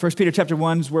1 Peter chapter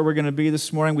 1 is where we're going to be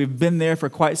this morning. We've been there for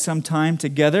quite some time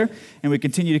together, and we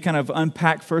continue to kind of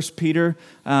unpack 1 Peter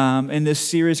in this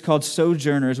series called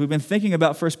Sojourners. We've been thinking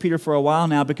about 1 Peter for a while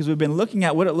now because we've been looking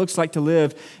at what it looks like to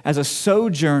live as a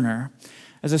sojourner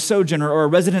or a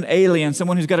resident alien,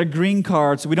 someone who's got a green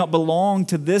card. So we don't belong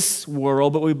to this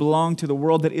world, but we belong to the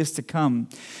world that is to come.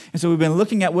 And so we've been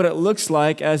looking at what it looks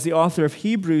like, as the author of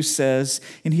Hebrews says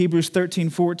in Hebrews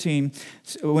 13:14,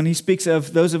 when he speaks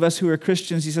of those of us who are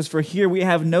Christians, he says, "For here we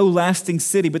have no lasting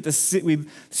city, but we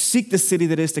seek the city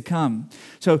that is to come."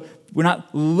 So we're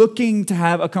not looking to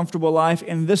have a comfortable life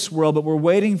in this world, but we're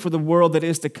waiting for the world that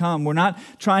is to come. We're not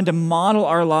trying to model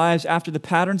our lives after the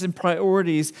patterns and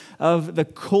priorities of the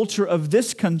culture of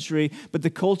this country, but the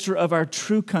culture of our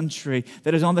true country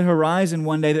that is on the horizon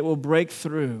one day that will break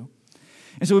through.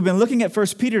 And so we've been looking at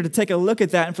 1 Peter to take a look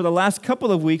at that. And for the last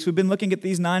couple of weeks, we've been looking at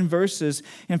these 9 verses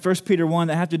in 1 Peter 1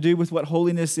 that have to do with what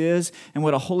holiness is and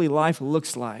what a holy life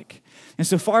looks like. And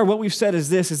so far, what we've said is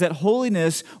this, is that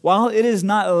holiness, while it is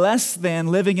not less than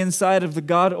living inside of the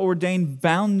God-ordained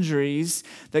boundaries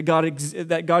that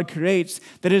God creates,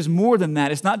 that it is more than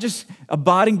that. It's not just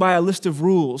abiding by a list of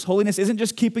rules. Holiness isn't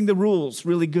just keeping the rules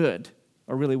really good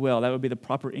or really well. That would be the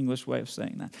proper English way of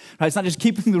saying that. Right? It's not just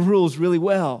keeping the rules really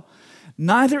well.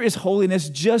 Neither is holiness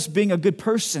just being a good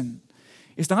person.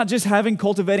 It's not just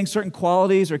cultivating certain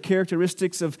qualities or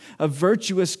characteristics of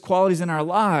virtuous qualities in our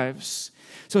lives.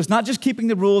 So it's not just keeping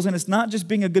the rules, and it's not just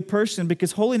being a good person,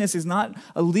 because holiness is not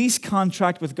a lease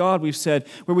contract with God, we've said,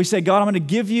 where we say, God, I'm going to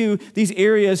give you these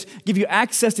areas, give you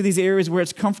access to these areas where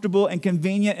it's comfortable and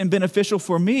convenient and beneficial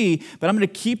for me, but I'm going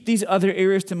to keep these other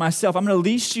areas to myself. I'm going to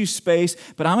lease you space,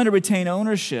 but I'm going to retain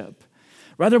ownership.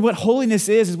 Rather, what holiness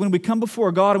is when we come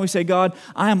before God and we say, God,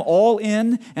 I am all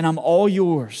in and I'm all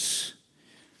yours.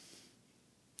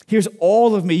 Here's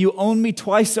all of me. You own me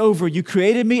twice over. You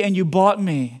created me and you bought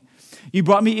me. You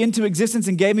brought me into existence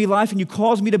and gave me life, and you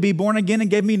caused me to be born again and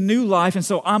gave me new life, and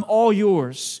so I'm all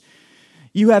yours.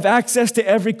 You have access to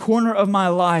every corner of my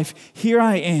life. Here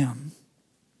I am.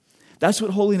 That's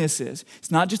what holiness is. It's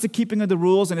not just the keeping of the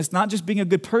rules, and it's not just being a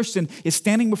good person. It's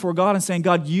standing before God and saying,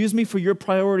 God, use me for your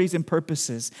priorities and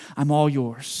purposes. I'm all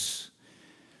yours.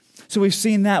 So we've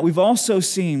seen that. We've also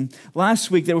seen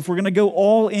last week that if we're going to go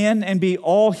all in and be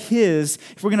all His,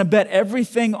 if we're going to bet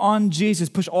everything on Jesus,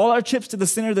 push all our chips to the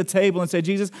center of the table and say,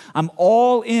 Jesus, I'm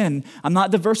all in. I'm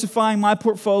not diversifying my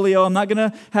portfolio. I'm not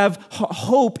going to have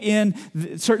hope in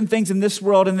certain things in this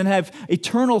world and then have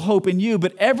eternal hope in you.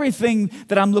 But everything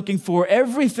that I'm looking for,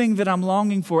 everything that I'm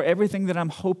longing for, everything that I'm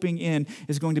hoping in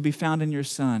is going to be found in your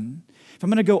Son. If I'm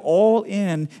going to go all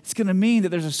in, it's going to mean that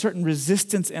there's a certain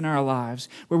resistance in our lives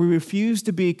where we refuse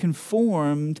to be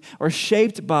conformed or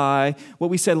shaped by what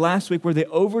we said last week were the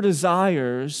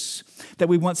over-desires that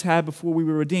we once had before we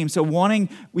were redeemed. So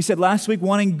we said last week,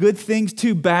 wanting good things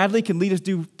too badly can lead us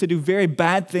to do very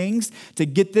bad things to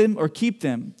get them or keep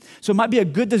them. So it might be a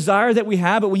good desire that we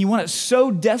have, but when you want it so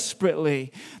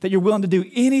desperately that you're willing to do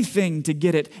anything to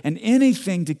get it and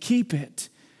anything to keep it,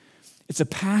 it's a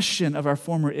passion of our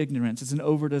former ignorance. It's an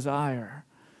over-desire.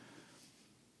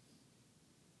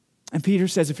 And Peter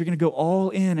says if you're going to go all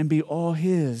in and be all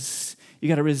His, you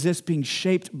got to resist being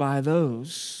shaped by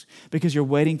those because you're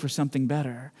waiting for something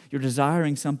better. You're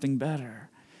desiring something better.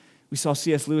 We saw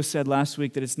C.S. Lewis said last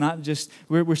week that it's not just,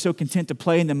 we're so content to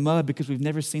play in the mud because we've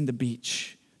never seen the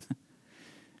beach.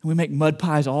 We make mud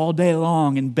pies all day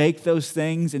long and bake those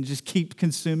things and just keep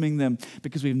consuming them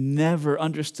because we've never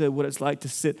understood what it's like to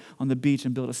sit on the beach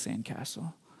and build a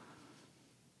sandcastle.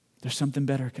 There's something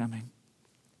better coming.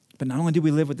 But not only do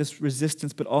we live with this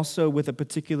resistance, but also with a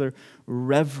particular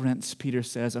reverence, Peter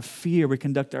says, a fear we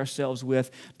conduct ourselves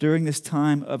with during this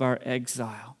time of our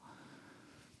exile.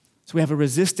 So we have a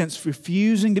resistance,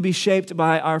 refusing to be shaped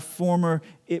by our former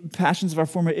passions of our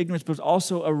former ignorance, but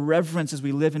also a reverence as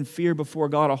we live in fear before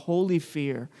God, a holy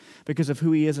fear because of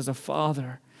who He is as a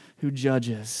Father who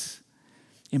judges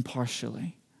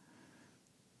impartially.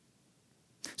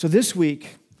 So this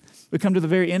week, we come to the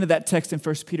very end of that text in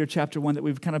 1 Peter chapter 1 that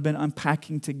we've kind of been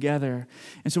unpacking together.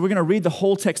 And so we're going to read the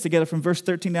whole text together from verse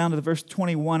 13 down to the verse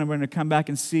 21, and we're going to come back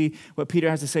and see what Peter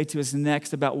has to say to us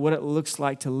next about what it looks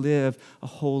like to live a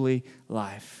holy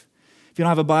life. If you don't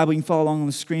have a Bible, you can follow along on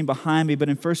the screen behind me. But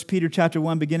in 1 Peter chapter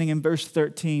 1, beginning in verse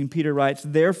 13, Peter writes,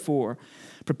 "Therefore,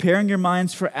 preparing your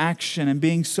minds for action and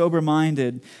being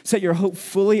sober-minded, set your hope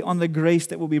fully on the grace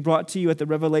that will be brought to you at the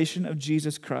revelation of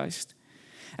Jesus Christ.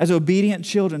 As obedient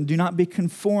children, do not be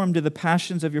conformed to the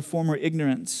passions of your former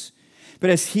ignorance. But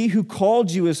as He who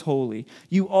called you is holy,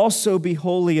 you also be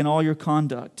holy in all your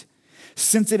conduct.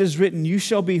 Since it is written, you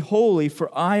shall be holy, for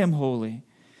I am holy.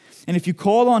 And if you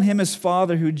call on him as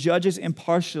Father who judges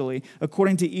impartially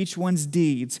according to each one's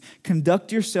deeds,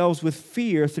 conduct yourselves with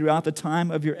fear throughout the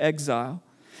time of your exile,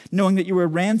 knowing that you were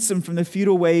ransomed from the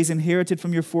futile ways inherited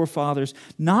from your forefathers,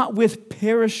 not with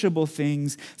perishable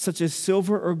things such as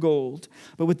silver or gold,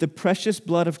 but with the precious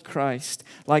blood of Christ,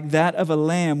 like that of a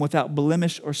lamb without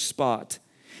blemish or spot.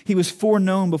 He was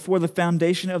foreknown before the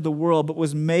foundation of the world, but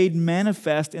was made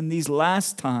manifest in these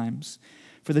last times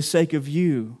for the sake of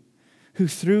you, who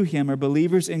through him are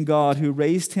believers in God, who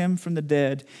raised him from the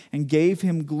dead and gave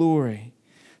him glory,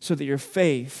 so that your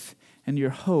faith and your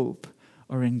hope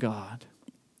are in God.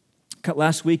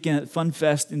 Last weekend at Fun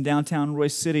Fest in downtown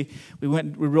Royce City, we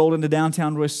rolled into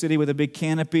downtown Royce City with a big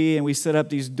canopy, and we set up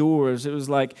these doors. It was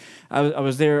like I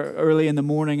was there early in the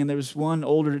morning, and there was one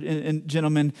older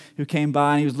gentleman who came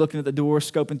by, and he was looking at the door,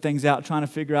 scoping things out, trying to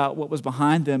figure out what was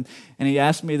behind them. And he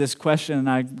asked me this question, and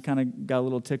I kind of got a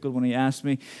little tickled when he asked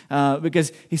me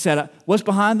because he said, "What's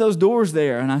behind those doors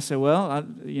there?" And I said, "Well,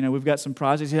 we've got some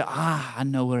projects." He said, "I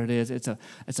know what it is. It's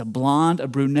a blonde, a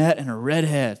brunette, and a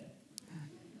redhead."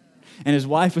 And his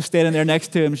wife was standing there next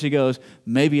to him. She goes,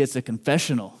 "Maybe it's a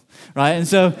confessional," right? And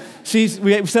so we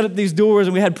set up these doors,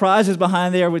 and we had prizes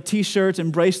behind there with T-shirts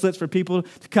and bracelets for people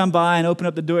to come by and open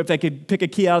up the door. If they could pick a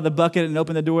key out of the bucket and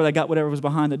open the door, they got whatever was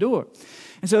behind the door.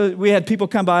 And so we had people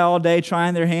come by all day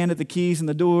trying their hand at the keys and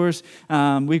the doors.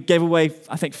 We gave away,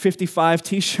 I think, 55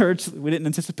 T-shirts. We didn't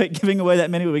anticipate giving away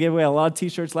that many, but we gave away a lot of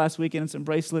T-shirts last weekend and some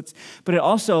bracelets. But it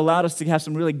also allowed us to have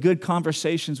some really good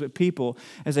conversations with people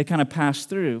as they kind of passed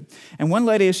through. And one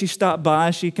lady, as she stopped by,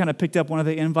 she kind of picked up one of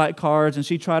the invite cards, and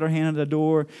she tried her hand at the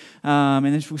door. And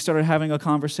then we started having a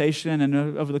conversation.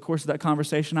 And over the course of that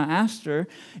conversation, I asked her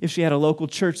if she had a local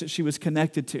church that she was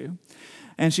connected to.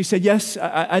 And she said, "Yes,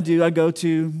 I do. I go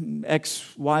to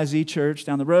XYZ church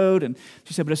down the road." And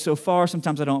she said, "But it's so far,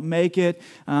 sometimes I don't make it."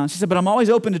 She said, "But I'm always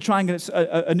open to trying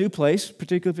a new place,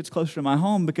 particularly if it's closer to my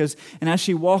home." And as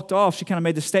she walked off, she kind of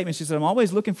made the statement. She said, "I'm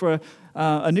always looking for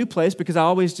a new place because I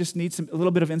always just need a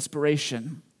little bit of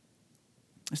inspiration.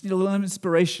 I just need a little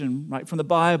inspiration, right, from the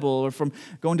Bible or from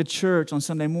going to church on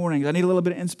Sunday mornings. I need a little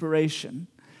bit of inspiration."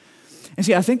 And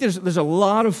see, I think there's a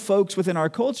lot of folks within our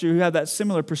culture who have that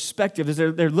similar perspective.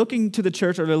 They're looking to the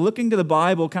church or they're looking to the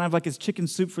Bible kind of like it's chicken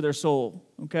soup for their soul,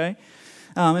 okay?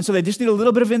 And so they just need a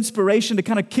little bit of inspiration to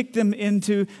kind of kick them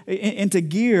into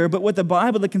gear. But what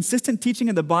the consistent teaching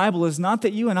of the Bible is not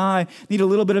that you and I need a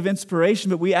little bit of inspiration,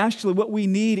 but what we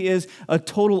need is a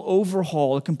total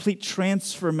overhaul, a complete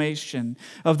transformation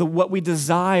of what we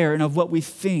desire and of what we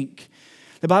think.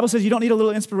 The Bible says you don't need a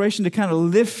little inspiration to kind of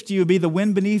lift you, be the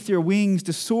wind beneath your wings,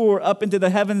 to soar up into the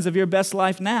heavens of your best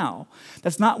life now.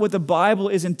 That's not what the Bible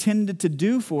is intended to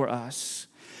do for us.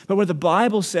 But what the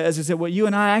Bible says is that what you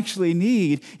and I actually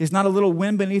need is not a little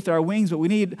wind beneath our wings, but we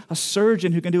need a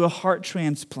surgeon who can do a heart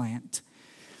transplant.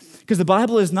 Because the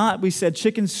Bible is not, we said,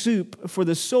 chicken soup for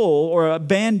the soul or a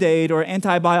Band-Aid or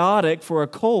antibiotic for a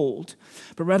cold.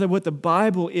 But rather what the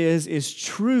Bible is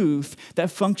truth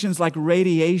that functions like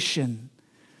radiation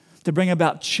to bring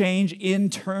about change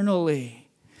internally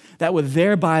that would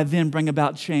thereby then bring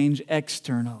about change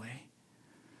externally.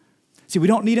 See, we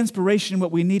don't need inspiration.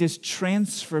 What we need is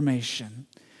transformation.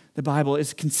 The Bible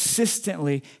is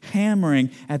consistently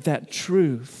hammering at that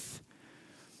truth.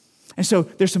 And so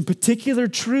there's some particular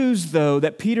truths, though,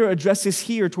 that Peter addresses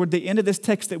here toward the end of this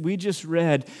text that we just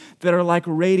read that are like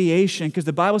radiation, because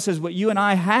the Bible says what you and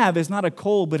I have is not a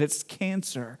cold, but it's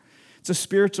cancer. It's a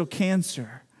spiritual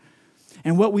cancer.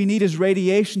 And what we need is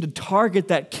radiation to target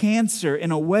that cancer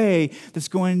in a way that's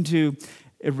going to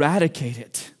eradicate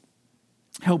it,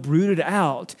 help root it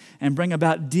out, and bring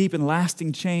about deep and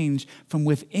lasting change from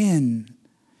within.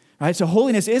 Right? So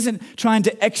holiness isn't trying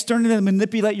to externally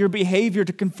manipulate your behavior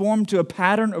to conform to a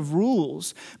pattern of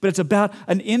rules, but it's about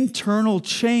an internal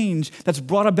change that's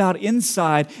brought about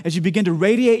inside as you begin to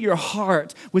radiate your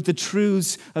heart with the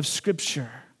truths of Scripture.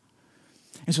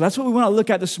 And so that's what we want to look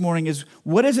at this morning is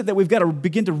what is it that we've got to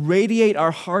begin to radiate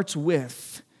our hearts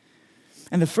with?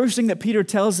 And the first thing that Peter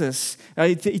tells us,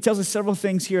 he tells us several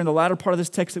things here in the latter part of this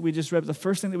text that we just read, but the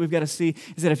first thing that we've got to see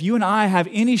is that if you and I have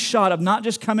any shot of not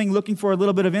just coming looking for a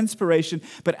little bit of inspiration,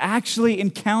 but actually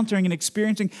encountering and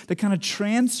experiencing the kind of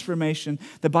transformation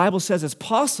the Bible says is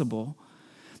possible,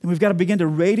 then we've got to begin to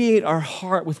radiate our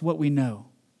heart with what we know.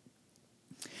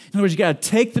 In other words, you got to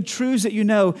take the truths that you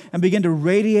know and begin to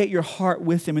radiate your heart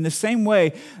with them. In the same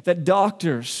way that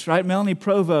doctors, right? Melanie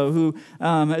Provo, who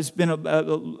has been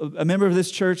a member of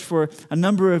this church for a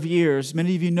number of years,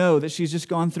 many of you know that she's just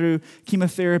gone through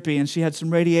chemotherapy and she had some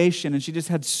radiation and she just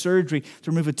had surgery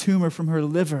to remove a tumor from her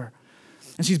liver.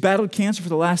 And she's battled cancer for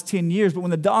the last 10 years, but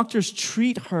when the doctors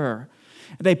treat her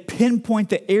They pinpoint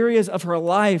the areas of her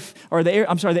life, or the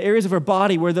areas of her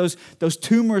body where those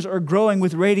tumors are growing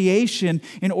with radiation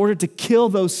in order to kill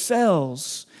those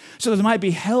cells. So there might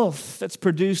be health that's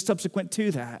produced subsequent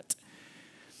to that.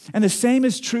 And the same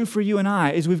is true for you and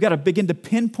I, is we've got to begin to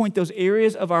pinpoint those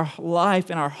areas of our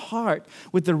life and our heart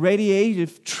with the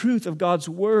radiative truth of God's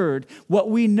word,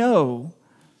 what we know,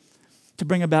 to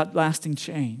bring about lasting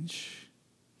change.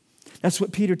 That's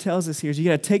what Peter tells us here, is you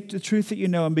got to take the truth that you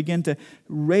know and begin to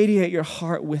radiate your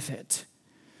heart with it.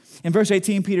 In verse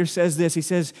 18, Peter says this. He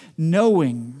says,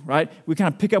 knowing, right? We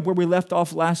kind of pick up where we left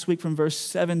off last week from verse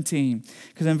 17.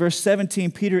 Because in verse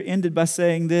 17, Peter ended by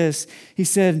saying this. He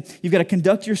said, you've got to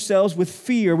conduct yourselves with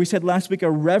fear. We said last week, a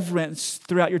reverence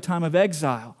throughout your time of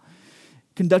exile.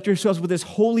 Conduct yourselves with this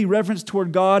holy reverence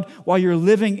toward God while you're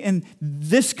living in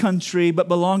this country, but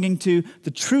belonging to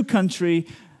the true country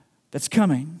that's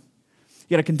coming.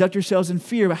 You got to conduct yourselves in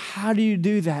fear. But how do you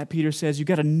do that? Peter says, you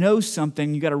got to know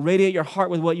something. You got to radiate your heart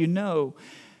with what you know.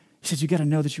 He says, you got to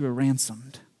know that you were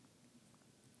ransomed.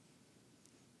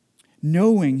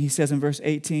 Knowing, he says in verse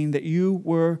 18, that you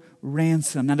were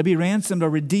ransomed. Now, to be ransomed or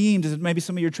redeemed, as maybe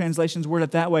some of your translations word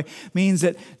it that way, means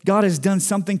that God has done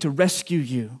something to rescue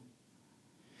you.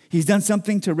 He's done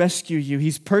something to rescue you.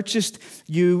 He's purchased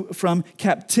you from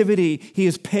captivity. He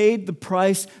has paid the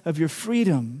price of your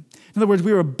freedom. In other words,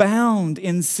 we were bound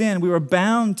in sin. We were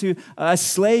bound to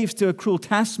slaves to a cruel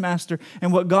taskmaster.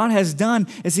 And what God has done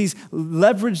is He's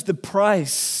leveraged the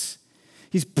price.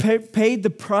 He's paid the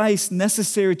price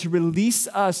necessary to release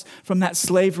us from that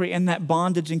slavery and that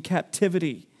bondage and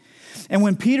captivity. And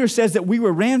when Peter says that we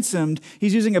were ransomed,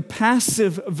 he's using a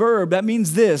passive verb. That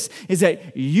means this, is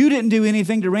that you didn't do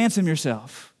anything to ransom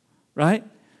yourself, right?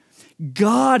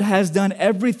 God has done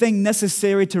everything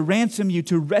necessary to ransom you,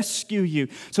 to rescue you.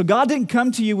 So God didn't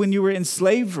come to you when you were in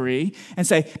slavery and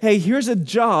say, hey, here's a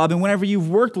job, and whenever you've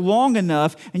worked long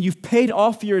enough and you've paid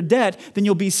off your debt, then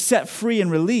you'll be set free and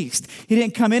released. He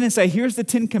didn't come in and say, here's the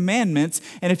 10 commandments,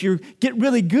 and if you get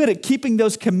really good at keeping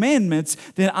those commandments,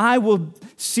 then I will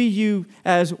see you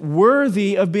as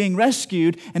worthy of being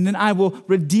rescued, and then I will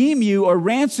redeem you or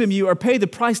ransom you or pay the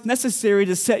price necessary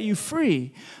to set you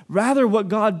free. Rather, what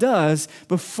God does,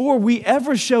 before we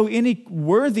ever show any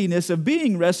worthiness of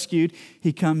being rescued,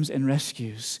 He comes and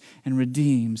rescues and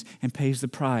redeems and pays the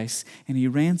price, and He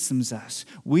ransoms us.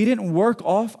 We didn't work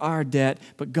off our debt,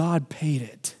 but God paid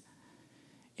it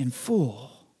in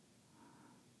full.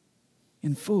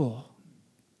 In full.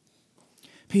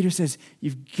 Peter says,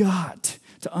 you've got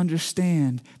to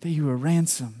understand that you were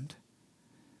ransomed.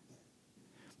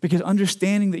 Because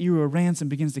understanding that you were ransomed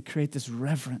begins to create this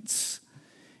reverence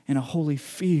and a holy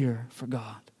fear for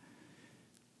God.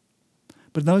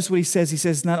 But notice what he says. He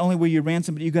says, not only were you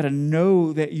ransomed, but you got to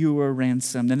know that you were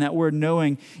ransomed. And that word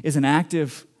knowing is an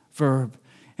active verb.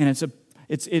 And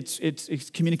it's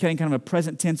communicating kind of a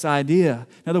present tense idea.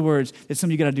 In other words, it's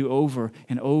something you got to do over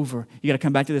and over. You got to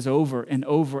come back to this over and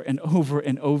over and over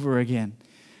and over again.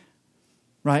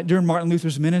 Right? During Martin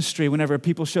Luther's ministry, whenever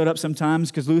people showed up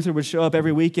sometimes, because Luther would show up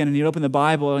every weekend and he'd open the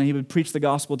Bible and he would preach the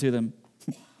gospel to them.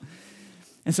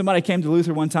 And somebody came to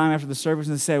Luther one time after the service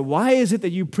and said, why is it that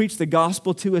you preach the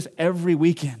gospel to us every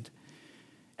weekend?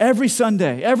 Every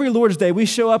Sunday, every Lord's Day, we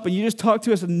show up and you just talk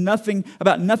to us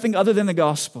about nothing other than the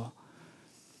gospel.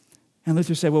 And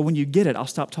Luther said, well, when you get it, I'll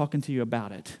stop talking to you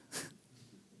about it.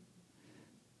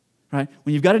 Right?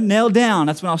 When you've got it nailed down,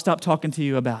 that's when I'll stop talking to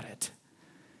you about it.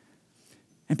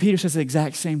 And Peter says the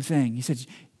exact same thing. He says,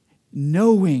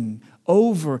 knowing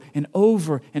over and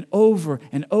over and over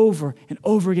and over and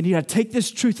over again. You got to take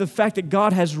this truth, the fact that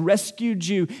God has rescued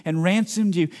you and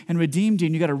ransomed you and redeemed you,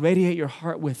 and you got to radiate your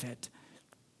heart with it.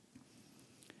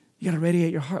 You got to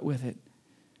radiate your heart with it.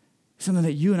 Something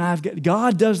that you and I have got.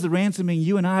 God does the ransoming,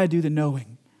 you and I do the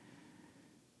knowing.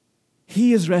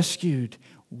 He is rescued.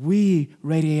 We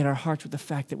radiate our hearts with the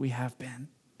fact that we have been.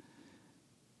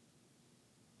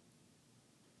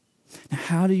 Now,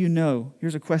 how do you know?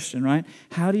 Here's a question, right?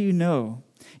 How do you know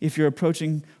if you're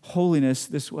approaching holiness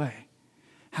this way?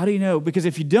 How do you know? Because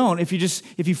if you don't, if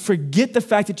you forget the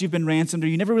fact that you've been ransomed, or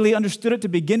you never really understood it to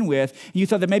begin with, and you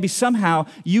thought that maybe somehow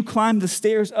you climbed the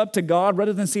stairs up to God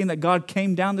rather than seeing that God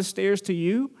came down the stairs to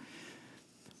you,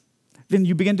 then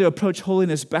you begin to approach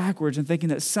holiness backwards and thinking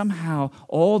that somehow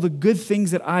all the good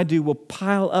things that I do will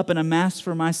pile up and amass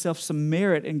for myself some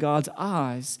merit in God's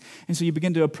eyes. And so you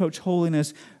begin to approach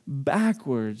holiness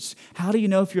backwards. How do you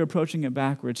know if you're approaching it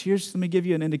backwards? Let me give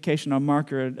you an indication, a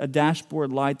marker, a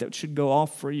dashboard light that should go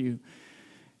off for you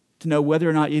to know whether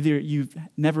or not either you've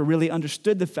never really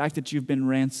understood the fact that you've been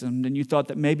ransomed and you thought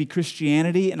that maybe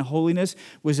Christianity and holiness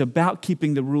was about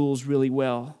keeping the rules really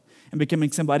well. and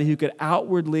becoming somebody who could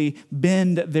outwardly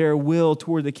bend their will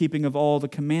toward the keeping of all the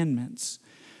commandments.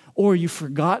 Or you've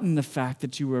forgotten the fact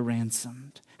that you were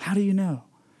ransomed. How do you know?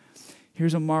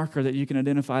 Here's a marker that you can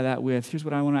identify that with. Here's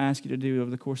what I want to ask you to do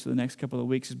over the course of the next couple of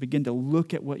weeks is begin to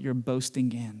look at what you're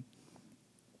boasting in.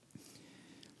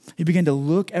 You begin to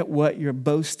look at what you're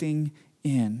boasting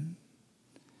in.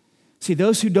 See,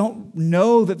 those who don't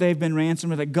know that they've been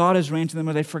ransomed or that God has ransomed them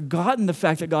or they've forgotten the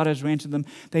fact that God has ransomed them,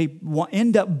 they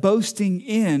end up boasting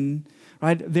in,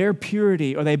 right, their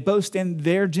purity, or they boast in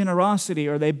their generosity,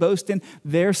 or they boast in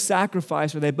their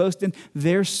sacrifice, or they boast in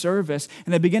their service.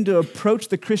 And they begin to approach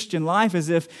the Christian life as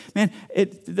if, man,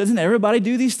 doesn't everybody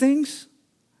do these things?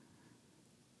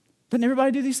 Doesn't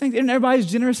everybody do these things? Isn't everybody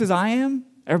as generous as I am?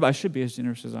 Everybody should be as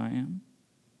generous as I am.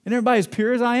 Isn't everybody as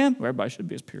pure as I am? Well, everybody should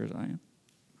be as pure as I am.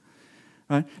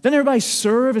 Right? Doesn't everybody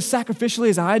serve as sacrificially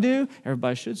as I do?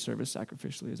 Everybody should serve as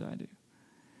sacrificially as I do.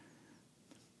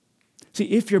 See,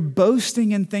 if you're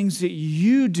boasting in things that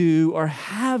you do or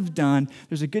have done,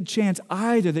 there's a good chance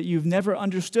either that you've never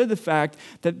understood the fact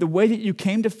that the way that you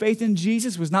came to faith in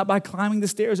Jesus was not by climbing the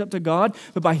stairs up to God,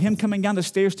 but by Him coming down the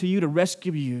stairs to you to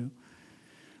rescue you.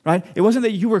 Right? It wasn't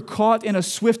that you were caught in a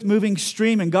swift-moving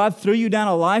stream and God threw you down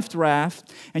a life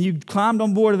raft and you climbed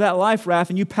on board of that life raft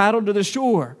and you paddled to the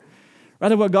shore.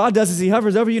 Rather, what God does is He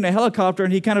hovers over you in a helicopter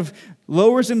and He kind of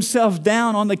lowers Himself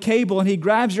down on the cable and He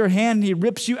grabs your hand and He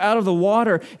rips you out of the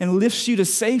water and lifts you to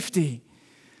safety.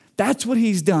 That's what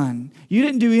He's done. You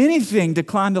didn't do anything to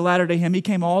climb the ladder to Him. He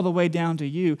came all the way down to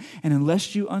you. And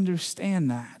unless you understand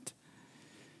that,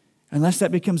 unless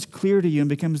that becomes clear to you and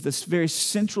becomes this very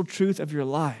central truth of your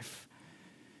life,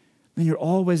 then you're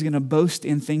always going to boast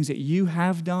in things that you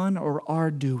have done or are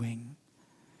doing.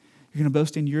 You're going to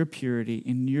boast in your purity,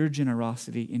 in your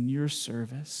generosity, in your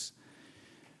service,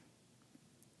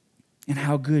 and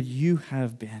how good you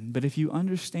have been. But if you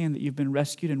understand that you've been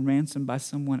rescued and ransomed by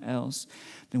someone else,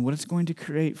 then what it's going to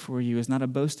create for you is not a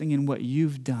boasting in what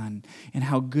you've done and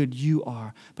how good you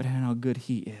are, but in how good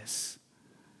He is.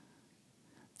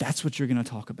 That's what you're going to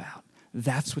talk about.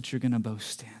 That's what you're going to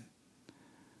boast in.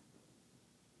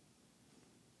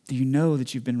 Do you know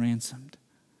that you've been ransomed?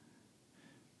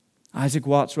 Isaac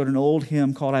Watts wrote an old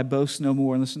hymn called I Boast No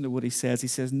More. And listen to what he says. He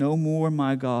says, "No more,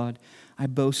 my God, I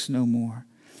boast no more.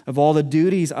 Of all the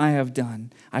duties I have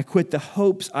done, I quit the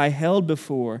hopes I held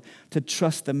before to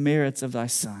trust the merits of thy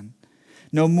Son.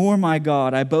 No more, my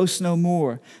God, I boast no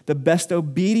more. The best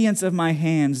obedience of my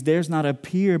hands dares not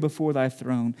appear before thy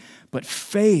throne. But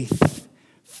faith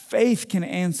can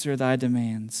answer thy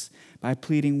demands by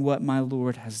pleading what my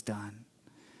Lord has done."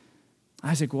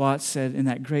 Isaac Watts said in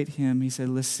that great hymn, he said,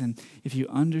 listen, if you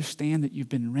understand that you've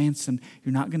been ransomed,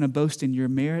 you're not going to boast in your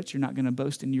merits. You're not going to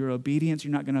boast in your obedience.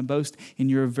 You're not going to boast in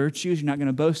your virtues. You're not going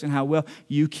to boast in how well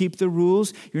you keep the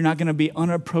rules. You're not going to be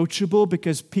unapproachable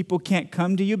because people can't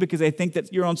come to you because they think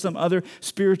that you're on some other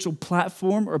spiritual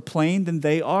platform or plane than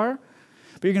they are.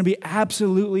 But you're going to be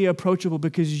absolutely approachable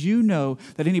because you know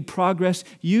that any progress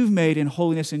you've made in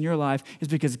holiness in your life is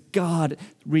because God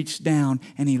reached down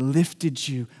and He lifted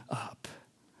you up.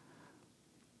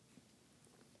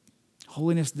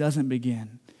 Holiness doesn't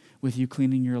begin with you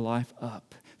cleaning your life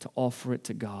up to offer it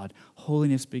to God.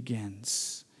 Holiness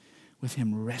begins with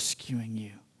Him rescuing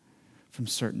you from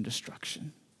certain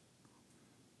destruction.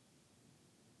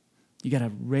 You got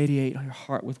to radiate your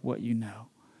heart with what you know,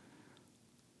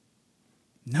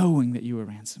 knowing that you were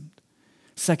ransomed.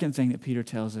 Second thing that Peter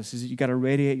tells us is that you got to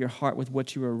radiate your heart with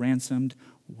what you were ransomed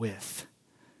with.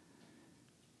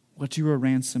 What you were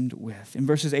ransomed with. In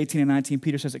verses 18 and 19,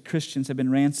 Peter says that Christians have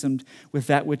been ransomed with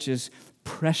that which is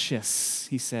precious,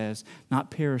 he says,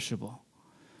 not perishable.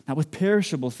 Not with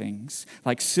perishable things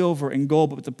like silver and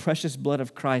gold, but with the precious blood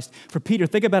of Christ. For Peter,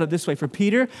 think about it this way. For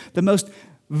Peter, the most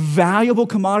valuable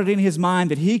commodity in his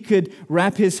mind that he could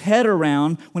wrap his head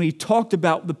around when he talked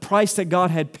about the price that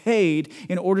God had paid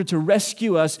in order to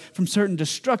rescue us from certain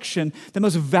destruction, the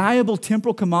most valuable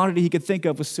temporal commodity he could think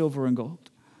of was silver and gold.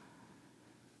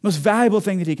 Most valuable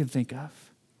thing that he could think of.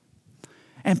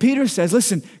 And Peter says,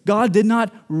 listen, God did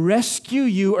not rescue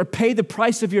you or pay the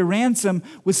price of your ransom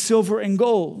with silver and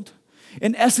gold.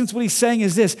 In essence, what he's saying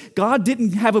is this: God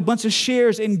didn't have a bunch of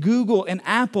shares in Google and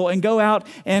Apple and go out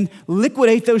and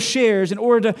liquidate those shares in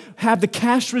order to have the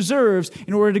cash reserves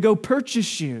in order to go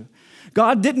purchase you.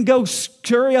 God didn't go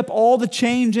scurry up all the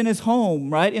change in His home,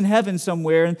 right, in heaven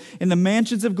somewhere, in the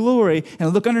mansions of glory,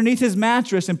 and look underneath His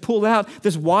mattress and pull out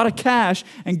this wad of cash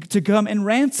and to come and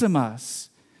ransom us.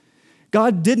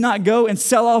 God did not go and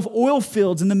sell off oil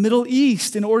fields in the Middle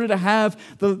East in order to have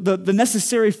the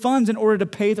necessary funds in order to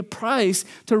pay the price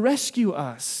to rescue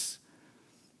us.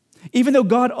 Even though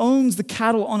God owns the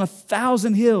cattle on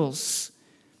 1,000 hills,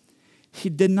 he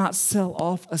did not sell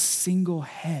off a single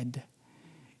head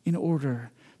in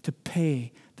order to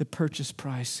pay the purchase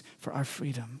price for our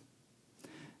freedom.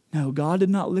 No, God did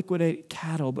not liquidate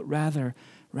cattle, but rather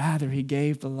he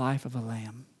gave the life of a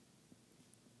lamb.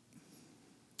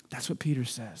 That's what Peter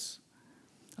says.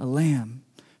 A lamb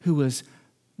who was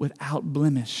without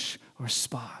blemish or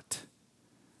spot.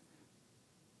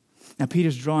 Now,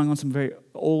 Peter's drawing on some very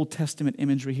Old Testament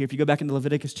imagery here. If you go back into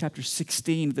Leviticus chapter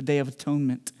 16, the Day of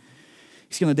Atonement,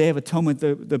 you see on the Day of Atonement,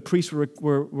 the priests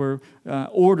were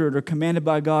ordered or commanded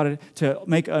by God to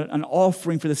make an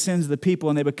offering for the sins of the people,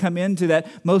 and they would come into that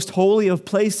most holy of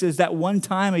places that one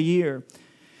time a year.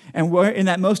 And we're in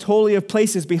that most holy of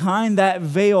places, behind that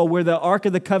veil where the Ark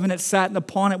of the Covenant sat, and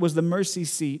upon it was the mercy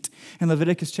seat in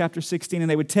Leviticus chapter 16. And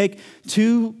they would take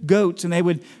 2 goats, and they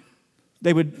would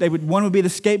one would be the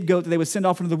scapegoat that they would send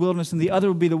off into the wilderness, and the other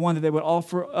would be the one that they would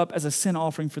offer up as a sin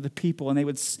offering for the people. And he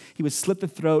would slit the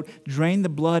throat, drain the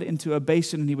blood into a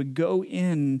basin, and he would go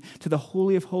in to the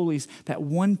Holy of Holies that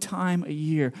one time a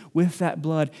year with that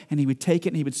blood, and he would take it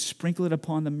and he would sprinkle it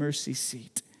upon the mercy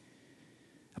seat.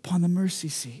 Upon the mercy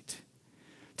seat,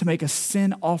 to make a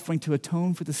sin offering to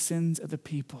atone for the sins of the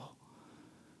people.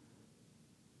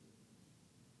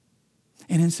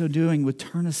 And in so doing, would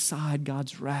turn aside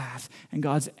God's wrath and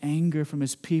God's anger from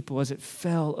his people as it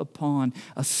fell upon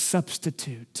a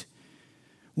substitute,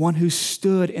 one who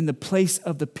stood in the place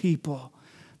of the people,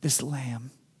 this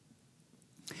lamb.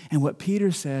 And what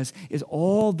Peter says is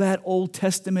all that Old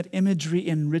Testament imagery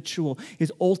and ritual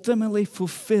is ultimately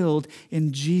fulfilled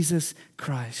in Jesus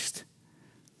Christ.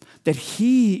 That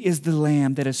he is the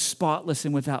lamb that is spotless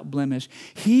and without blemish.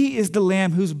 He is the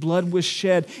lamb whose blood was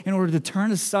shed in order to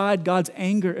turn aside God's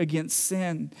anger against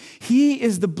sin. He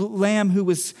is the lamb who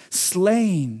was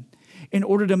slain in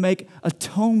order to make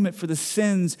atonement for the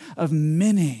sins of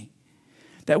many.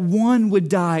 That one would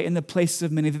die in the places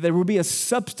of many, that there would be a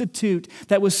substitute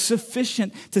that was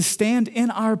sufficient to stand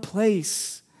in our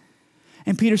place.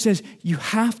 And Peter says, you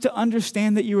have to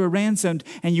understand that you were ransomed,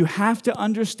 and you have to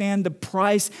understand the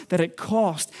price that it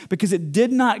cost, because it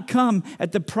did not come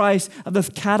at the price of the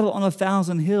cattle on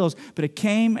 1,000 hills, but it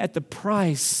came at the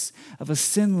price of a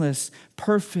sinless,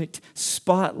 perfect,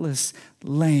 spotless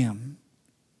lamb.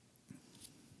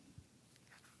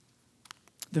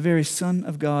 The very Son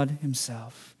of God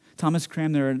himself. Thomas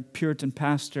Cranmer, a Puritan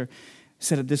pastor,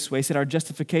 said it this way. He said, our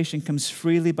justification comes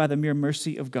freely by the mere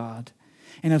mercy of God,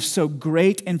 and of so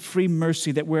great and free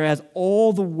mercy that whereas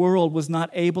all the world was not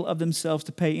able of themselves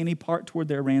to pay any part toward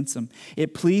their ransom,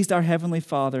 it pleased our Heavenly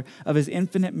Father of his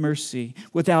infinite mercy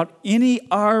without any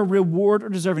our reward or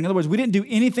deserving. In other words, we didn't do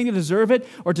anything to deserve it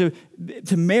or to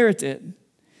merit it.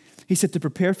 He said, to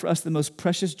prepare for us the most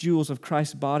precious jewels of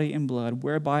Christ's body and blood,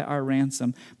 whereby our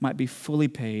ransom might be fully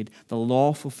paid, the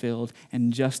law fulfilled,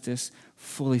 and justice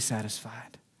fully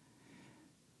satisfied.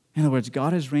 In other words,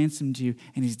 God has ransomed you,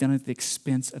 and he's done it at the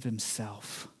expense of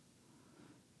himself.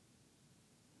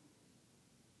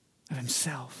 Of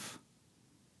himself.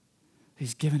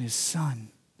 He's given his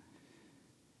Son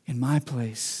in my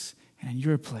place and in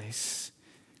your place.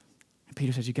 And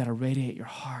Peter says, you got to radiate your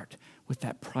heart with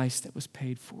that price that was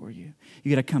paid for you.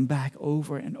 You got to come back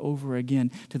over and over again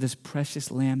to this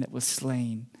precious lamb that was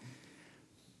slain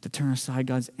to turn aside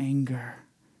God's anger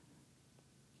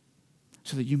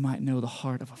so that you might know the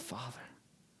heart of a father.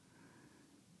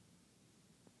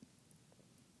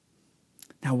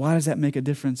 Now, why does that make a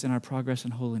difference in our progress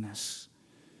in holiness?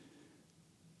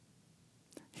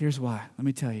 Here's why. Let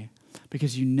me tell you.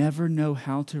 Because you never know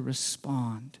how to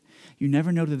respond. You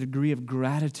never know the degree of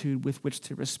gratitude with which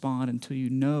to respond until you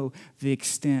know the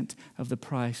extent of the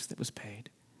price that was paid.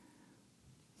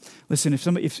 Listen,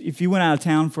 if you went out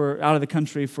of the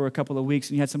country for a couple of weeks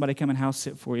and you had somebody come and house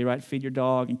sit for you, right? Feed your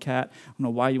dog and cat. I don't know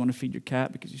why you want to feed your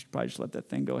cat, because you should probably just let that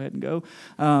thing go ahead and go.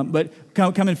 But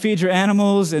come and feed your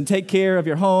animals and take care of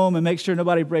your home and make sure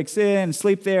nobody breaks in and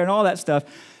sleep there and all that stuff.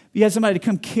 You had somebody to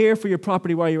come care for your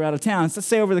property while you were out of town. So let's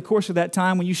say over the course of that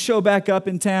time, when you show back up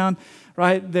in town,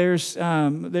 right, there's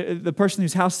the person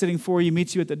who's house sitting for you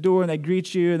meets you at the door, and they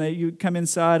greet you, and you come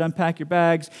inside, unpack your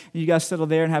bags, and you guys settle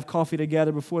there and have coffee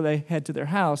together before they head to their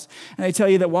house. And they tell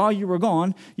you that while you were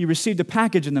gone, you received a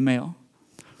package in the mail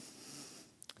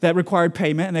that required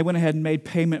payment, and they went ahead and made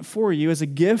payment for you as a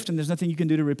gift, and there's nothing you can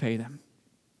do to repay them.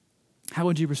 How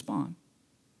would you respond?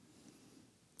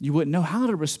 You wouldn't know how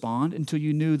to respond until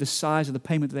you knew the size of the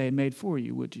payment that they had made for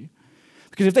you, would you?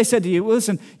 Because if they said to you, well,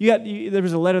 listen, there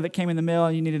was a letter that came in the mail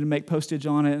and you needed to make postage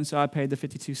on it, and so I paid the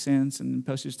 52 cents and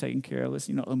postage is taken care of.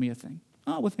 Listen, you don't owe me a thing.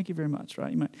 Oh, well, thank you very much,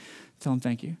 right? You might tell them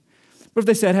thank you. What if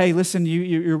they said, hey, listen,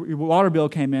 your water bill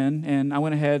came in, and I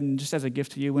went ahead and just as a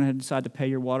gift to you, went ahead and decided to pay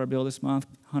your water bill this month,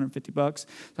 $150. So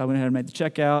I went ahead and made the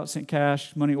checkout, sent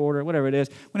cash, money order, whatever it is.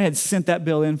 Went ahead and sent that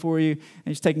bill in for you,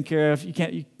 and it's taken care of.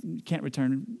 You can't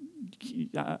return.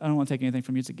 I don't want to take anything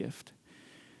from you. It's a gift.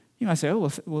 You might say, oh,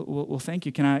 well, thank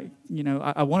you. Can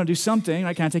I want to do something.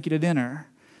 Can I take you to dinner?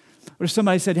 Or if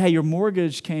somebody said, hey, your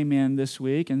mortgage came in this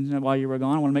week, and while you were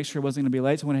gone, I want to make sure it wasn't going to be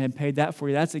late, so I went ahead and paid that for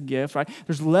you. That's a gift, right?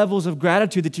 There's levels of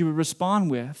gratitude that you would respond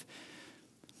with.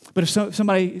 But if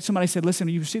somebody said, listen,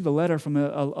 you received a letter from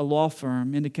a law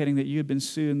firm indicating that you had been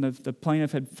sued, and the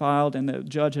plaintiff had filed, and the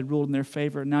judge had ruled in their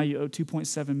favor, and now you owe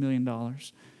 $2.7 million. And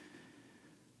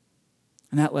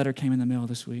that letter came in the mail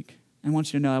this week. And I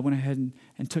want you to know I went ahead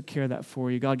and took care of that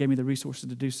for you. God gave me the resources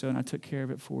to do so, and I took care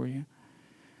of it for you.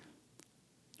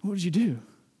 What would you do?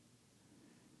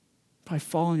 Probably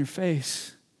fall on your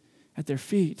face at their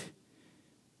feet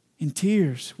in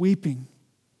tears, weeping,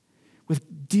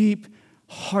 with deep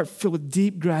heart filled with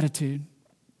deep gratitude,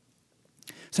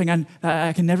 saying,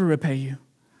 I can never repay you.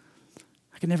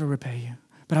 I can never repay you,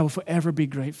 but I will forever be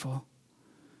grateful.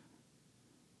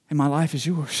 And my life is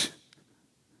yours.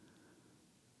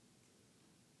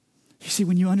 You see,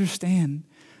 when you understand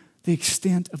the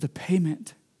extent of the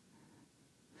payment,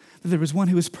 that there was one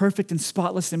who was perfect and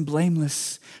spotless and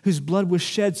blameless, whose blood was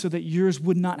shed so that yours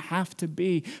would not have to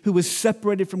be, who was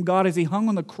separated from God as he hung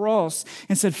on the cross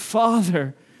and said,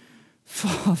 Father,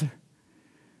 Father,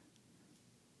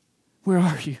 where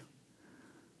are you?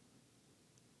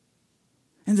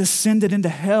 And descended into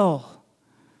hell,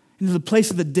 into the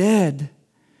place of the dead,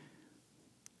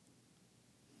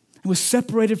 and was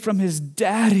separated from his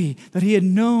daddy that he had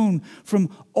known from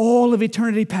all of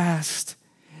eternity past,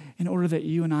 in order that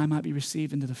you and I might be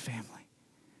received into the family.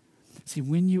 See,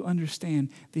 when you understand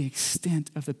the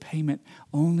extent of the payment,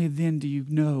 only then do you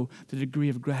know the degree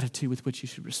of gratitude with which you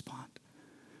should respond.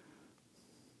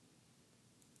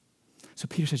 So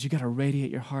Peter says you got to radiate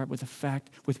your heart with the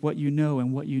fact, with what you know,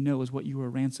 and what you know is what you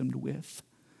were ransomed with.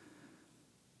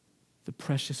 The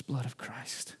precious blood of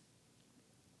Christ.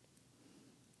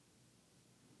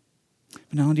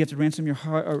 But not only do you have to ransom your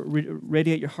heart, or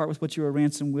radiate your heart with what you were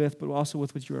ransomed with, but also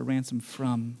with what you were ransomed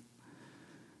from.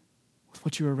 With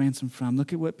what you were ransomed from.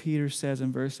 Look at what Peter says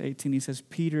in verse 18. He says,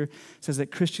 Peter says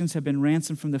that Christians have been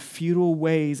ransomed from the futile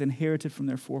ways inherited from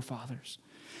their forefathers.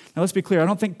 Now let's be clear. I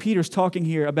don't think Peter's talking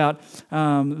here about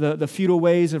the feudal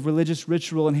ways of religious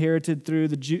ritual inherited through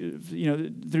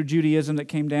through Judaism that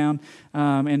came down,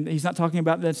 and he's not talking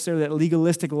about necessarily that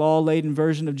legalistic, law-laden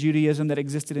version of Judaism that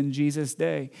existed in Jesus'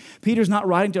 day. Peter's not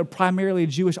writing to a primarily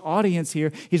Jewish audience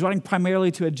here. He's writing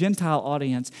primarily to a Gentile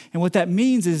audience, and what that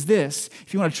means is this.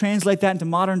 If you want to translate that into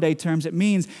modern-day terms, it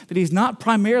means that he's not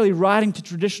primarily writing to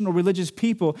traditional religious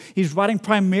people. He's writing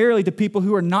primarily to people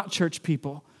who are not church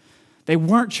people. They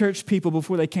weren't church people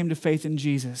before they came to faith in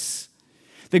Jesus.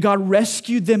 That God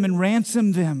rescued them and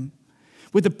ransomed them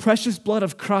with the precious blood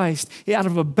of Christ out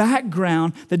of a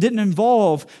background that didn't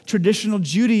involve traditional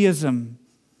Judaism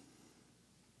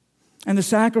and the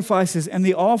sacrifices and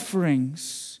the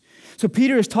offerings. So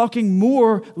Peter is talking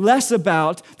less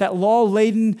about that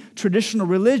law-laden traditional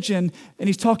religion, and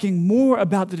he's talking more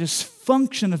about the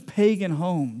dysfunction of pagan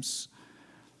homes.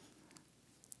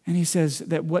 And he says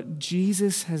that what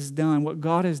Jesus has done, what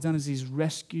God has done, is he's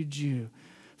rescued you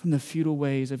from the futile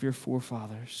ways of your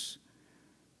forefathers.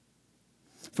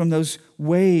 From those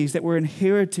ways that were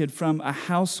inherited from a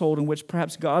household in which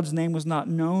perhaps God's name was not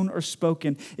known or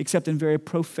spoken except in very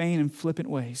profane and flippant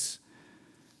ways.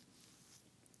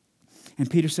 And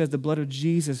Peter says the blood of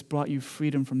Jesus brought you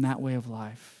freedom from that way of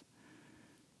life.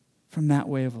 From that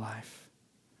way of life.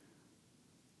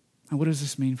 Now, what does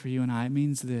this mean for you and I? It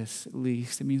means this, at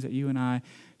least. It means that you and I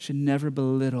should never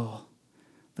belittle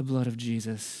the blood of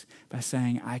Jesus by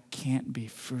saying, I can't be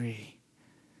free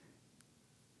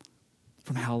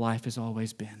from how life has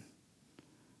always been.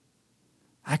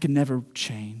 I can never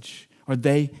change, or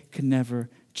they can never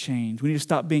change. We need to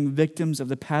stop being victims of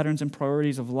the patterns and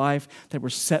priorities of life that were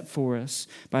set for us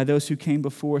by those who came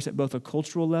before us at both a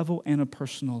cultural level and a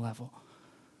personal level.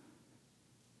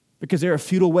 Because there are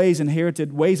feudal ways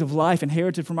of life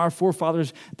inherited from our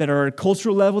forefathers that are at a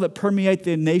cultural level that permeate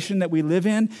the nation that we live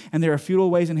in. And there are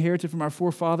feudal ways inherited from our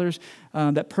forefathers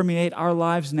that permeate our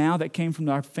lives now that came from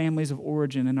our families of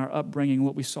origin and our upbringing,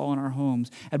 what we saw in our homes,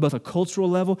 at both a cultural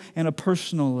level and a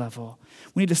personal level.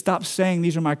 We need to stop saying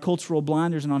these are my cultural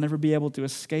blinders and I'll never be able to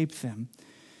escape them.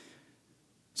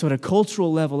 So at a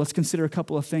cultural level, let's consider a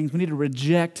couple of things. We need to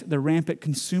reject the rampant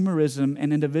consumerism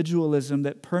and individualism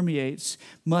that permeates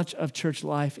much of church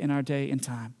life in our day and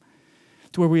time,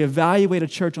 to where we evaluate a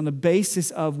church on the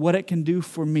basis of what it can do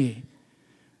for me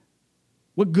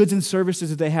What goods and services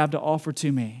do they have to offer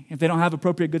to me? If they don't have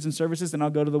appropriate goods and services, then I'll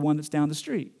go to the one that's down the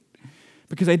street,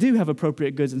 because they do have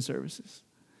appropriate goods and services.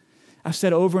 I've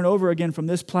said over and over again from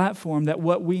this platform that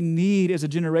what we need is a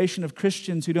generation of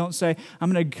Christians who don't say,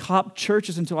 I'm going to hop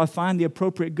churches until I find the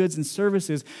appropriate goods and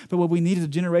services. But what we need is a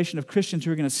generation of Christians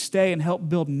who are going to stay and help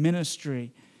build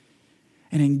ministry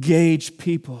and engage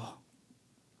people.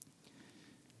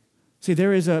 See,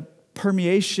 there is a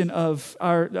permeation of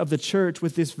the church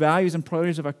with these values and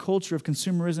priorities of our culture of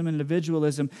consumerism and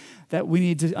individualism that we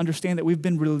need to understand that we've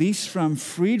been released from,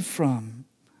 freed from.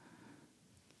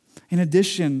 In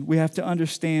addition, we have to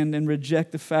understand and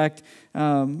reject the fact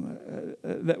that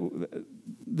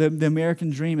the American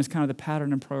dream is kind of the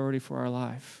pattern and priority for our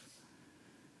life.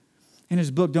 In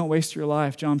his book, Don't Waste Your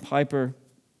Life, John Piper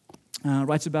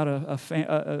writes about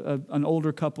an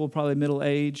older couple, probably middle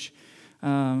age,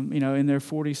 in their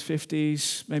 40s,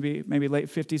 50s, maybe late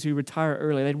 50s, who retire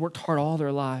early. They'd worked hard all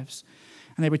their lives,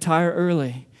 and they retire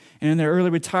early. And in their early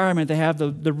retirement, they have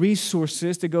the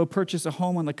resources to go purchase a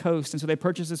home on the coast. And so they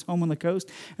purchase this home on the coast,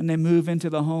 and they move into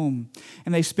the home.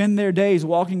 And they spend their days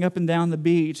walking up and down the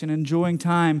beach and enjoying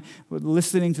time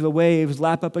listening to the waves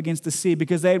lap up against the sea,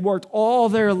 because they had worked all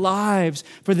their lives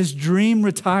for this dream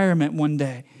retirement one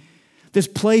day, this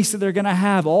place that they're going to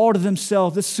have all to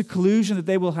themselves, this seclusion that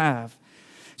they will have.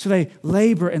 So they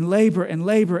labor and labor and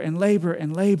labor and labor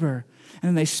and labor. And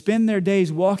then they spend their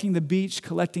days walking the beach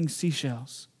collecting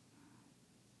seashells.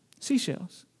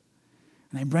 Seashells.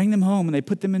 And they bring them home and they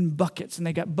put them in buckets, and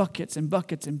they got buckets and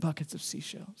buckets and buckets of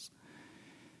seashells.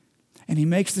 And he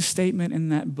makes the statement in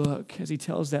that book as he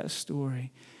tells that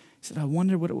story. He said, I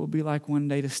wonder what it will be like one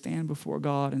day to stand before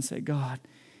God and say, God,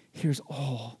 here's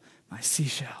all my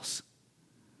seashells.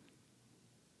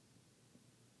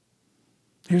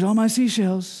 Here's all my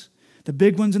seashells, the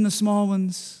big ones and the small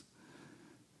ones.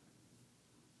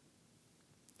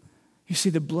 You see,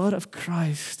 the blood of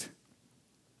Christ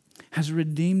has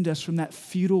redeemed us from that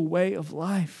futile way of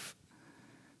life.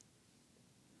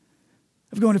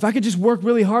 Of going, if I could just work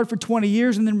really hard for 20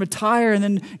 years and then retire and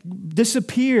then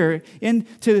disappear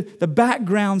into the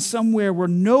background somewhere where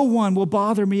no one will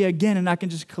bother me again and I can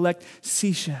just collect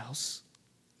seashells.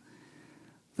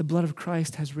 The blood of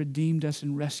Christ has redeemed us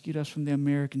and rescued us from the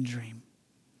American dream.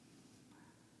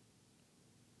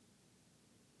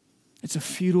 It's a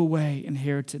futile way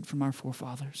inherited from our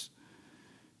forefathers.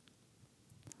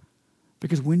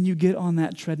 Because when you get on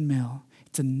that treadmill,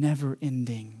 it's a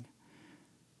never-ending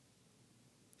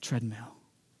treadmill.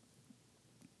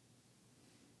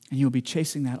 And you'll be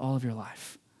chasing that all of your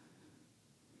life.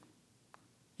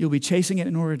 You'll be chasing it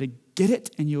in order to get it,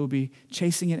 and you'll be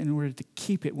chasing it in order to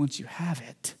keep it once you have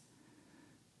it.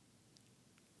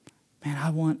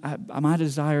 Man, my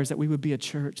desire is that we would be a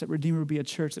church, that Redeemer would be a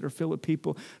church that are filled with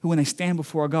people who, when they stand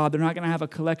before God, they're not going to have a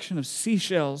collection of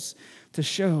seashells to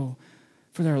show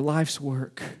for their life's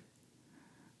work,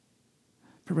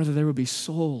 but rather there would be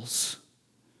souls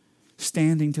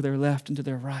standing to their left and to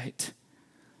their right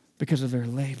because of their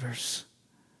labors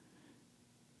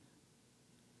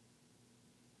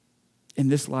in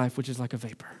this life, which is like a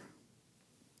vapor.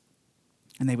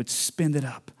 And they would spend it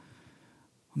up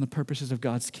on the purposes of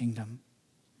God's kingdom.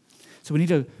 So we need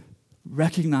to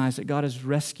recognize that God has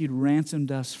rescued,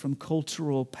 ransomed us from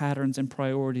cultural patterns and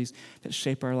priorities that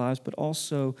shape our lives, but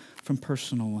also from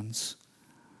personal ones.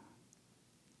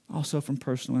 Also from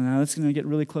personal ones. Now, that's going to get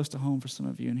really close to home for some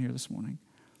of you in here this morning,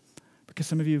 because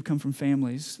some of you have come from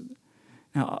families.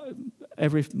 Now,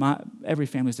 every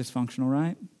family is dysfunctional,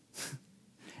 right?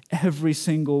 Every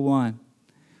single one.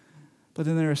 But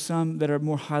then there are some that are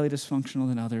more highly dysfunctional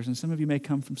than others, and some of you may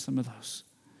come from some of those,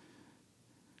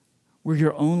 where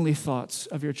your only thoughts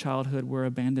of your childhood were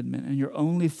abandonment, and your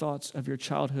only thoughts of your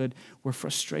childhood were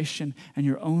frustration, and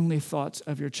your only thoughts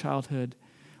of your childhood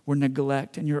were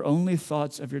neglect, and your only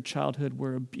thoughts of your childhood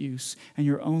were abuse, and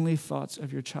your only thoughts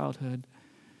of your childhood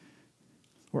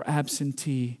were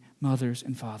absentee mothers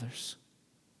and fathers,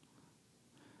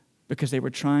 because they were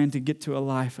trying to get to a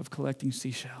life of collecting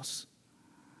seashells.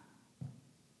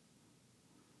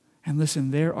 And listen,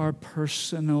 there are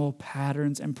personal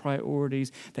patterns and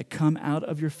priorities that come out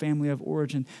of your family of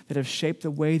origin that have shaped the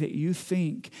way that you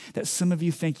think, that some of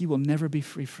you think you will never be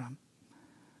free from.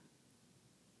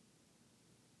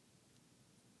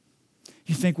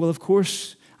 You think, well, of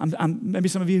course, maybe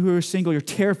some of you who are single, you're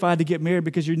terrified to get married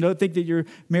because you think that your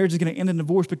marriage is going to end in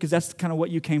divorce because that's kind of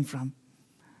what you came from.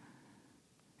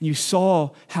 And you saw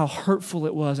how hurtful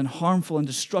it was and harmful and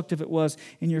destructive it was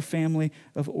in your family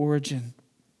of origin.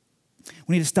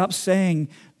 We need to stop saying,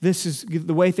 this is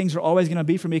the way things are always going to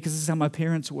be for me because this is how my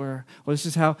parents were, or this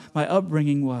is how my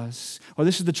upbringing was, or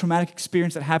this is the traumatic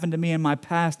experience that happened to me in my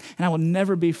past, and I will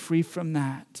never be free from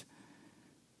that.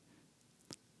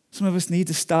 Some of us need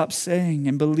to stop saying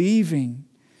and believing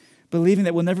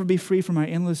that we'll never be free from our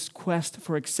endless quest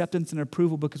for acceptance and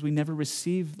approval because we never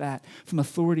received that from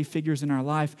authority figures in our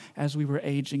life as we were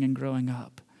aging and growing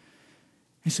up.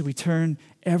 And so we turn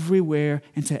everywhere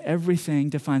and to everything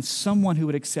to find someone who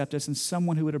would accept us and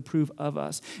someone who would approve of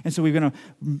us. And so we're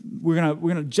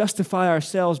gonna justify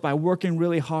ourselves by working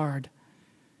really hard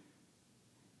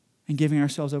and giving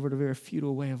ourselves over to a very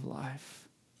futile way of life.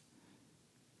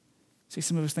 See,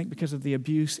 some of us think because of the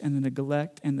abuse and the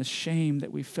neglect and the shame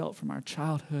that we felt from our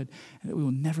childhood and that we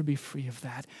will never be free of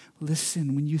that.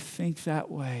 Listen, when you think that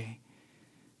way,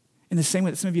 in the same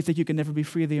way that some of you think you can never be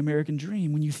free of the American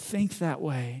dream, when you think that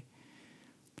way,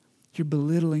 you're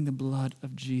belittling the blood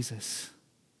of Jesus,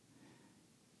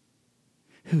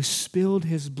 who spilled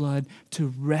his blood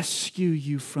to rescue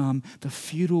you from the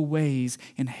futile ways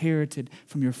inherited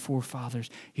from your forefathers.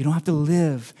 You don't have to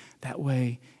live that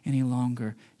way any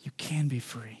longer. You can be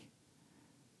free.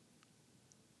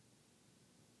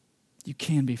 You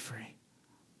can be free.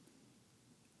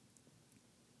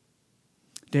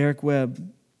 Derek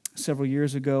Webb, several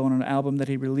years ago on an album that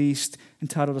he released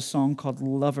entitled a song called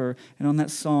Lover. And on that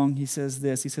song, he says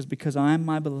this. He says, because I am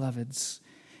my beloved's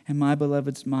and my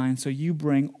beloved's mine, so you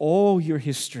bring all your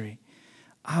history.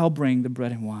 I'll bring the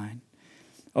bread and wine.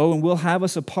 Oh, and we'll have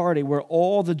us a party where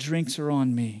all the drinks are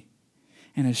on me.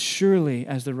 And as surely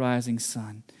as the rising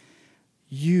sun,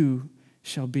 you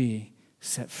shall be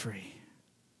set free.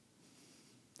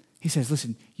 He says,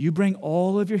 listen, you bring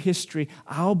all of your history.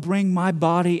 I'll bring my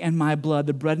body and my blood,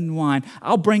 the bread and wine.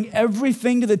 I'll bring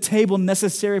everything to the table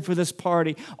necessary for this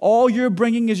party. All you're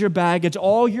bringing is your baggage.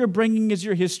 All you're bringing is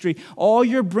your history. All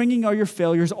you're bringing are your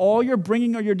failures. All you're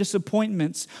bringing are your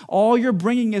disappointments. All you're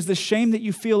bringing is the shame that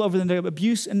you feel over the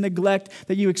abuse and neglect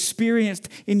that you experienced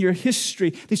in your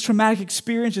history, these traumatic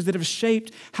experiences that have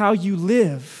shaped how you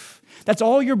live. That's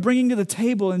all you're bringing to the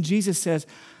table. And Jesus says,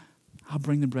 I'll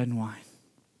bring the bread and wine.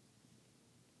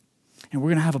 And we're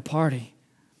going to have a party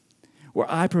where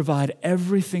I provide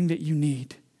everything that you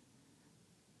need.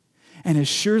 And as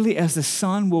surely as the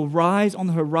sun will rise on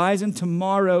the horizon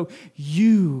tomorrow,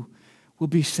 you will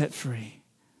be set free.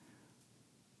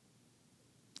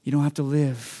 You don't have to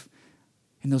live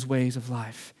in those ways of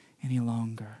life any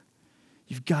longer.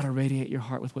 You've got to radiate your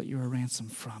heart with what you were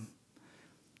ransomed from.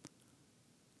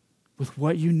 With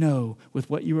what you know, with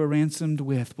what you were ransomed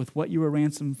with what you were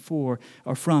ransomed for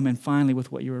or from, and finally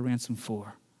with what you were ransomed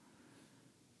for.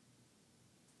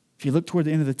 If you look toward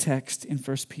the end of the text in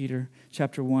 1 Peter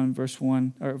chapter 1, verse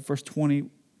 20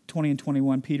 and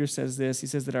 21, Peter says this. He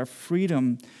says that our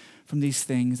freedom from these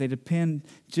things, they depend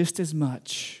just as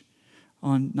much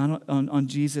on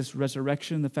Jesus'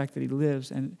 resurrection, the fact that he lives,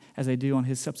 and as they do on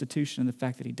his substitution and the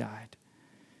fact that he died.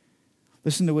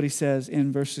 Listen to what he says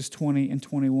in verses 20 and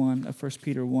 21 of 1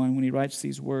 Peter 1 when he writes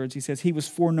these words. He says, he was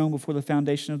foreknown before the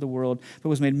foundation of the world, but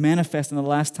was made manifest in the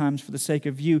last times for the sake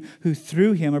of you, who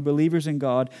through him are believers in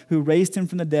God, who raised him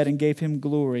from the dead and gave him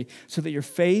glory, so that your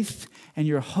faith and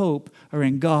your hope are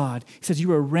in God. He says,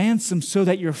 you are ransomed so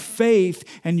that your faith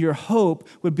and your hope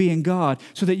would be in God,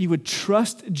 so that you would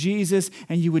trust Jesus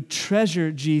and you would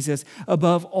treasure Jesus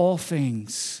above all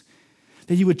things.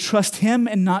 That you would trust him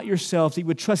and not yourself. That you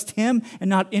would trust him and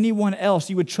not anyone else.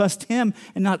 You would trust him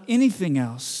and not anything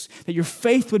else. That your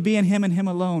faith would be in him and him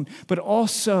alone. But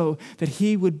also that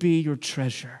he would be your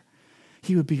treasure.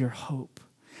 He would be your hope.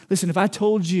 Listen, if I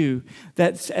told you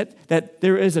that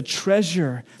there is a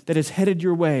treasure that is headed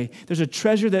your way, there's a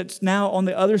treasure that's now on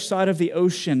the other side of the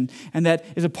ocean, and that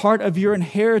is a part of your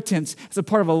inheritance, it's a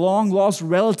part of a long-lost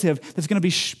relative that's going to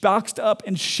be boxed up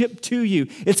and shipped to you.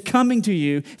 It's coming to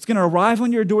you. It's going to arrive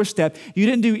on your doorstep. You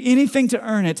didn't do anything to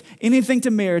earn it, anything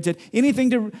to merit it,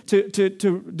 anything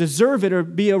to deserve it or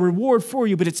be a reward for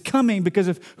you, but it's coming because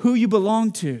of who you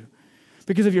belong to.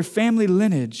 Because of your family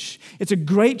lineage. It's a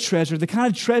great treasure, the kind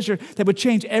of treasure that would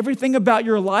change everything about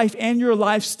your life and your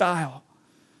lifestyle.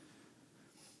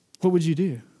 What would you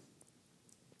do?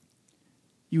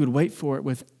 You would wait for it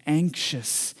with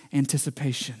anxious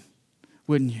anticipation,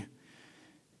 wouldn't you?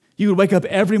 You would wake up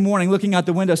every morning looking out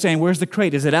the window saying, where's the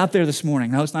crate? Is it out there this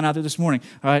morning? No, it's not out there this morning.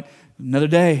 All right, another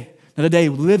day,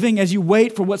 living as you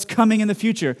wait for what's coming in the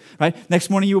future. Right? Next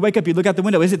morning you would wake up, you look out the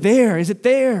window. Is it there? Is it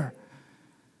there?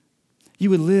 You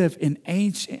would live in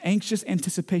anxious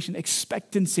anticipation,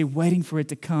 expectancy, waiting for it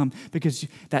to come, because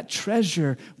that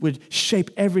treasure would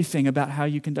shape everything about how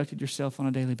you conducted yourself on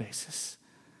a daily basis.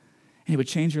 And it would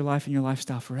change your life and your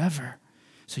lifestyle forever.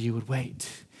 So you would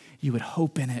wait. You would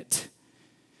hope in it.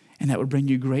 And that would bring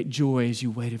you great joy as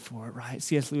you waited for it, right?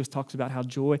 C.S. Lewis talks about how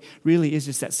joy really is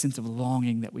just that sense of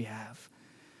longing that we have.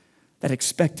 That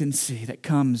expectancy that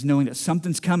comes knowing that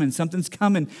something's coming,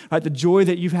 right? The joy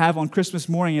that you have on Christmas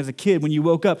morning as a kid when you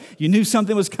woke up, you knew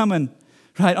something was coming,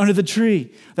 right? Under the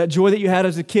tree. That joy that you had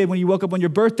as a kid when you woke up on your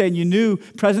birthday and you knew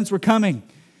presents were coming.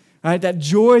 Right? That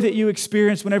joy that you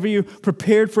experienced whenever you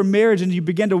prepared for marriage and you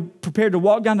began to prepare to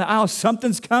walk down the aisle,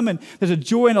 something's coming. There's a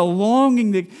joy and a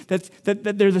longing that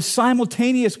they're the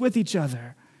simultaneous with each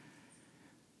other.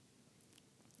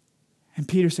 And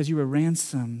Peter says you were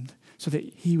ransomed so that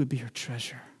he would be your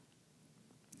treasure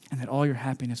and that all your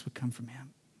happiness would come from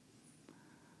him.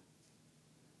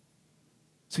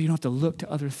 So you don't have to look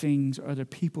to other things or other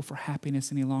people for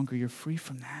happiness any longer. You're free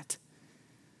from that.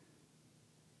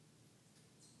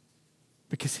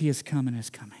 Because he has come and is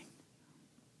coming.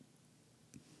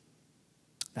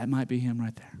 That might be him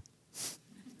right there.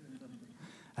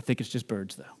 I think it's just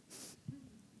birds, though.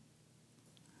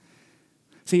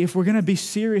 See, if we're going to be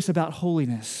serious about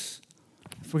holiness,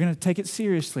 if we're going to take it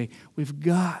seriously, we've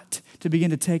got to begin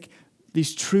to take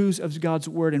these truths of God's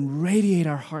word and radiate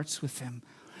our hearts with them.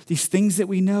 These things that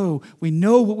we know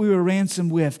what we were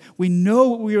ransomed with. We know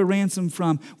what we were ransomed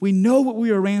from. We know what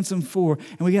we were ransomed for.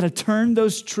 And we got to turn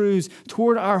those truths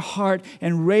toward our heart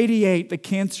and radiate the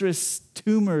cancerous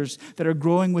tumors that are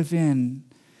growing within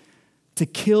to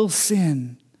kill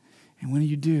sin. And when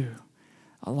you do,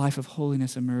 a life of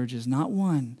holiness emerges. Not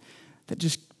one that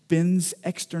just bends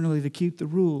externally to keep the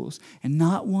rules, and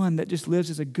not one that just lives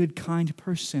as a good, kind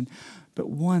person, but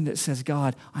one that says,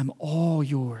 God, I'm all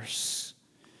yours.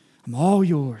 I'm all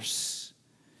yours.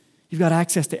 You've got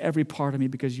access to every part of me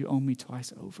because you own me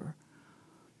twice over.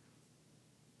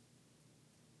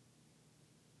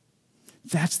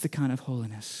 That's the kind of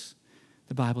holiness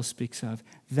the Bible speaks of.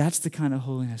 That's the kind of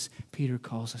holiness Peter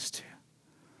calls us to.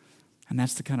 And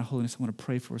that's the kind of holiness I want to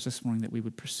pray for us this morning that we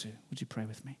would pursue. Would you pray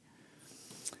with me?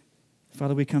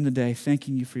 Father, we come today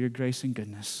thanking you for your grace and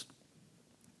goodness.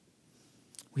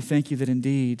 We thank you that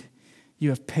indeed you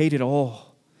have paid it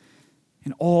all,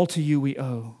 and all to you we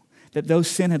owe. That though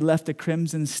sin had left a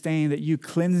crimson stain, that you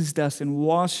cleansed us and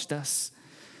washed us,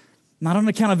 not on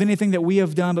account of anything that we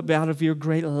have done, but out of your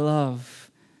great love,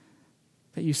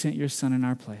 that you sent your Son in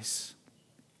our place.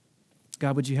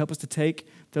 God, would you help us to take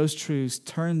those truths,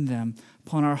 turn them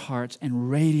upon our hearts, and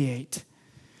radiate,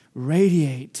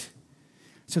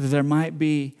 so that there might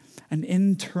be an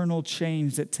internal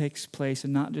change that takes place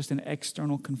and not just an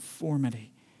external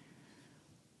conformity.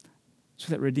 So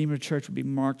that Redeemer Church would be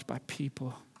marked by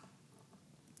people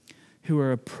who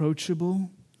are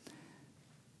approachable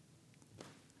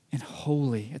and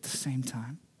holy at the same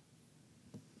time.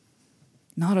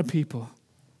 Not a people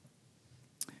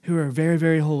who are very,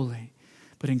 very holy,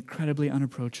 but incredibly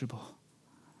unapproachable.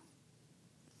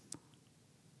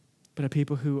 But a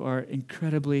people who are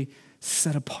incredibly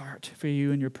set apart for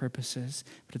you and your purposes,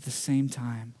 but at the same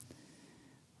time,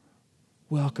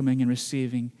 welcoming and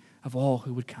receiving of all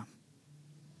who would come.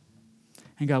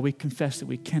 And God, we confess that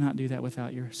we cannot do that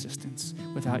without your assistance,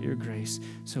 without your grace.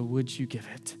 So would you give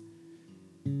it?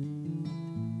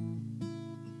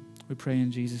 We pray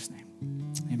in Jesus'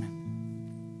 name. Amen.